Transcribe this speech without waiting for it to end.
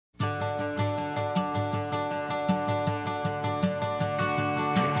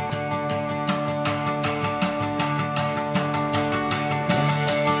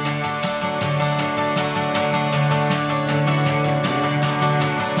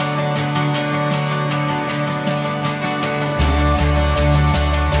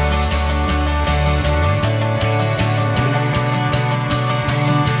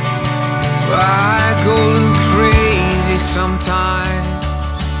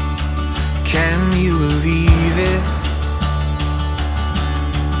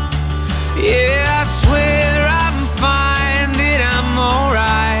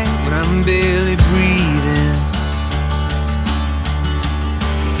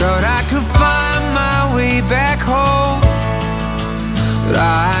Thought I could find my way back home, but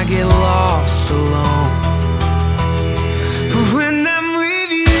I get lost alone. But when I'm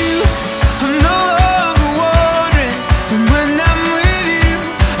with you, I'm no longer wandering. And when I'm with you,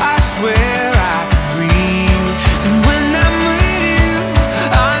 I swear I can breathe. And when I'm with you,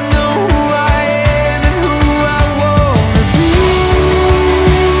 I know who I am and who I wanna be.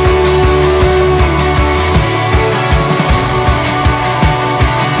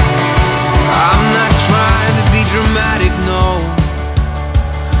 I'm not trying to be dramatic, no.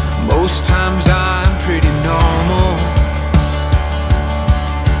 Most times I'm pretty normal.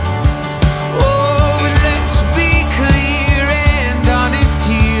 Oh, but let's be clear and honest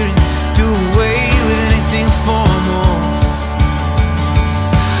here and do away with anything formal.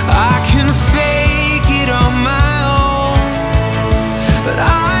 I can fake it on my own, but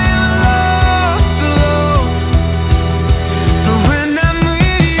I am lost alone. But when I'm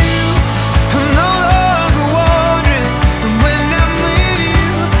with you, I'm no longer wandering. And when I'm with you,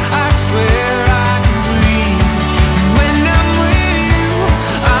 I swear I can breathe. And when I'm with you,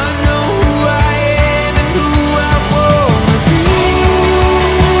 I know who I am and who I wanna be.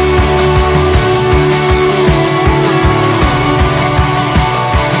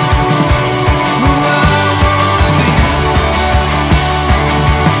 Who I wanna be.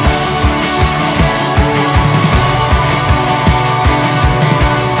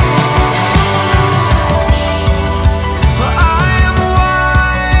 Well, I am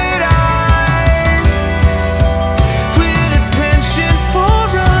wide-eyed with a penchant for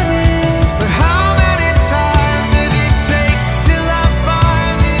running. But how many times does it take till I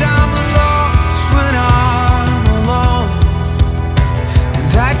find that I'm lost when I'm alone? And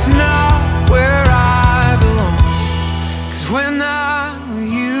that's not where I belong. 'Cause when I'm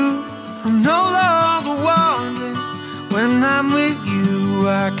with you, I'm no longer wandering. When I'm with you,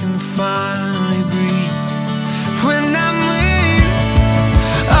 I can finally breathe. When I'm with you,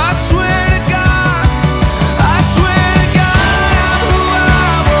 I swear to God, I'm who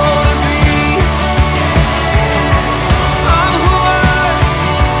I wanna be.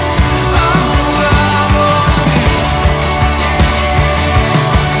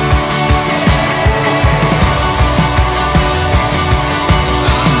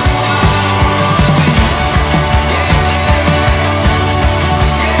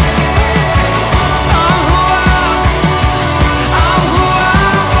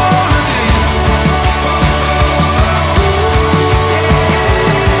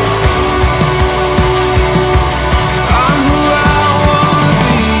 I'm who I wanna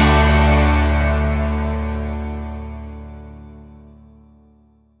be.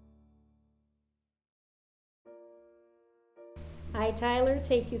 I, Tyler,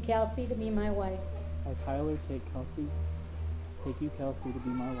 take you, Kellsey, to be my wife, I, Tyler, take you, Kellsey, to be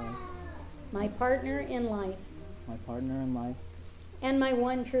my wife, my partner in life, my partner in life, and my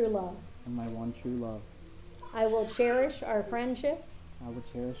one true love. and my one true love. I will cherish our friendship I will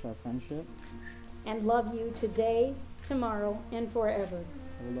cherish our friendship. and love you today, tomorrow, and forever.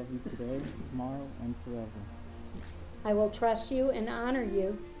 I will love you today, tomorrow, and forever. I will trust you and honor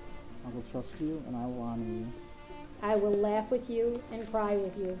you. I will trust you and I will honor you. I will laugh with you and cry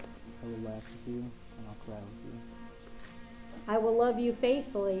with you. I will laugh with you and I'll cry with you. I will love you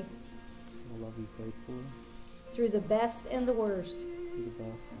faithfully I will love you faithfully through the best and the worst, through the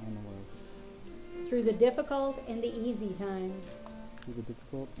best and the worst, through the difficult and the easy times. through the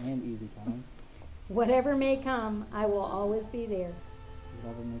difficult and easy times. Whatever may come, I will always be there.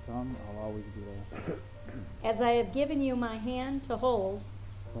 Whatever may come, I'll always be there. As I have given you my hand to hold,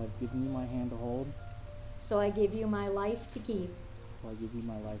 So I've given you my hand to hold, so I give you my life to keep, so I give you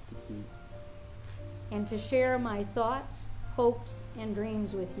my life to keep, and to share my thoughts, hopes, and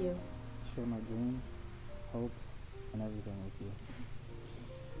dreams with you. share my dreams, hopes, and everything with you.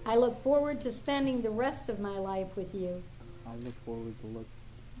 I look forward to spending the rest of my life with you, I look forward to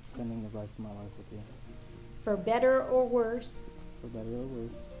spending the rest of my life with you, for better or worse, for better or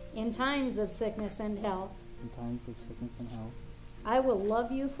worse, in times of sickness and health. in times of sickness and health. I will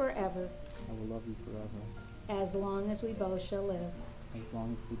love you forever, I will love you forever, as long as we both shall live. as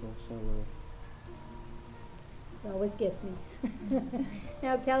long as we both shall live. It always gets me.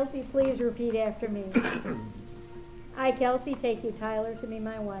 Now, Kellsey, please repeat after me. I, Kellsey, take you, Tyler, to be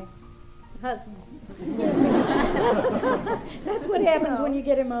my wife. Husband. That's what happens when you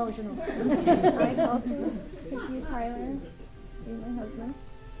get emotional. I, Kellsey, take you, Tyler, be my husband,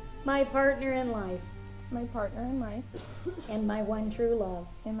 My partner in life, my partner in life, and my one true love.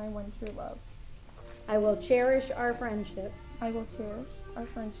 and my one true love. I will cherish our friendship I will cherish our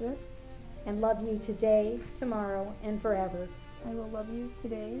friendship and love you today, tomorrow, and forever. I will love you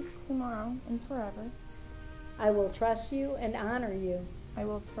today, tomorrow, and forever. I will trust you and honor you. I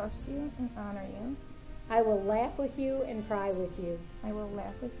will trust you and honor you. I will laugh with you and cry with you. I will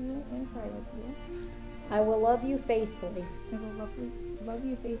laugh with you and cry with you. I will love you faithfully I will love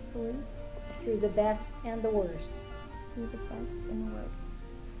you faithfully through the best and the worst, through the best and the worst,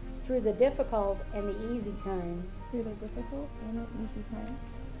 through the difficult and the easy times. through the difficult and the easy times.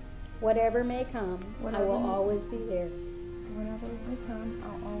 Whatever may come, I Whatever will may- always be there. Whenever it may come,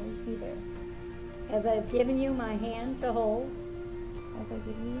 I'll always be there. As I have given you my hand to hold, As I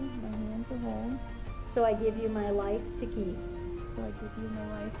give you my hand to hold, so I give you my life to keep, so I give you my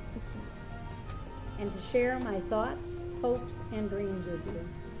life to keep. and to share my thoughts, hopes, and dreams with you.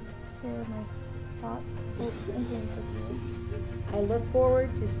 Share my thoughts, hopes, and dreams with you. I look forward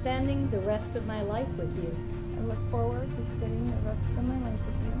to spending the rest of my life with you, I look forward to spending the rest of my life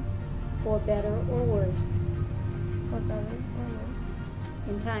with you, for better or worse, for better or worse,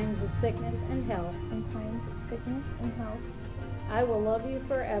 in times of sickness and health. in times of sickness and health. I will love you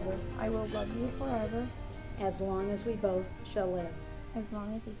forever, I will love you forever, as long as we both shall live. as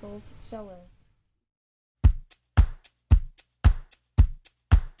long as we both shall live.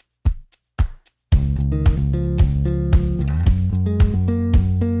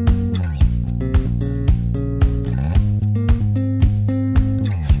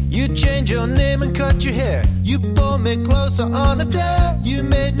 You changed your name and cut your hair. You pulled me closer on a dare. You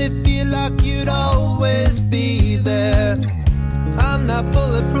made me feel like you'd always be there. I'm not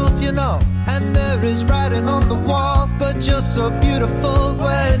bulletproof, you know, and there is writing on the wall, but you're so beautiful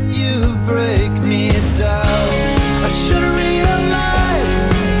when you break me down. I should've realized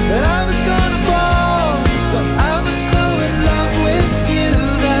that I was gonna fall, but I was so in love with you,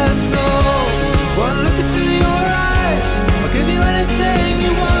 that's all. One look into your eyes, I'll give you anything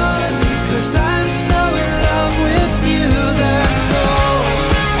you want, 'cause I'm so in love with you, that's all.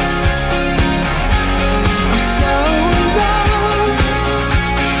 I'm so in love,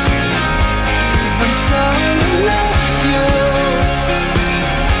 I'm so in love with you,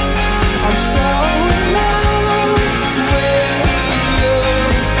 I'm so in love with you.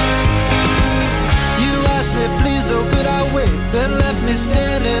 You asked me please, oh could I wait, then left me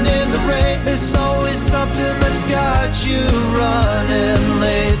standing in the rain. It's always something that's got you running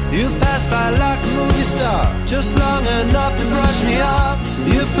late. You pass by like a movie star, just long enough to brush me off.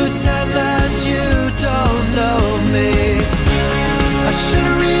 You pretend that you don't know me. I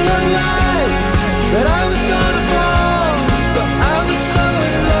should've realized that I